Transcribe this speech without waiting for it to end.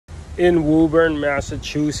in Woburn,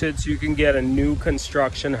 Massachusetts. You can get a new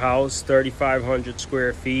construction house, 3,500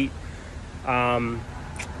 square feet,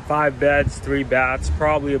 5 beds, 3 baths,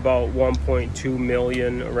 probably about 1.2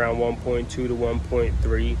 million, around 1.2 to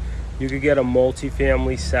 1.3. You could get a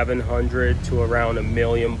multifamily 700 to around $1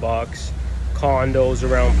 million bucks. Condos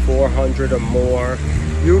around 400 or more.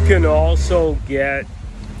 You can also get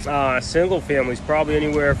single families, probably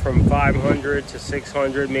anywhere from 500 to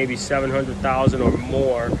 600, maybe 700,000 or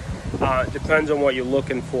more. Depends on what you're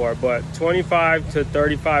looking for, but 25 to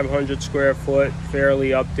 3,500 square foot, fairly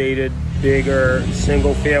updated, bigger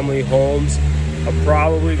single family homes are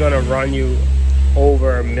probably going to run you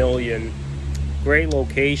over $1 million. Great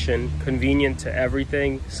location, convenient to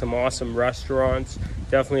everything, some awesome restaurants.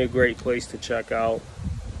 Definitely a great place to check out.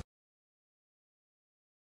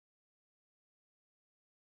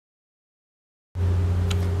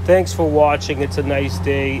 Thanks for watching. It's a nice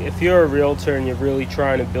day. If you're a realtor and you're really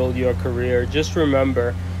trying to build your career, just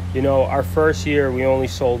remember, you know, our first year we only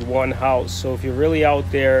sold 1 house. So if you're really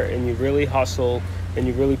out there and you really hustle and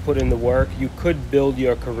you really put in the work, you could build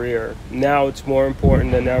your career. Now it's more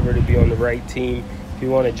important than ever to be on the right team. If you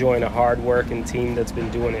want to join a hard-working team that's been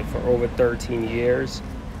doing it for over 13 years,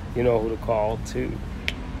 you know who to call too.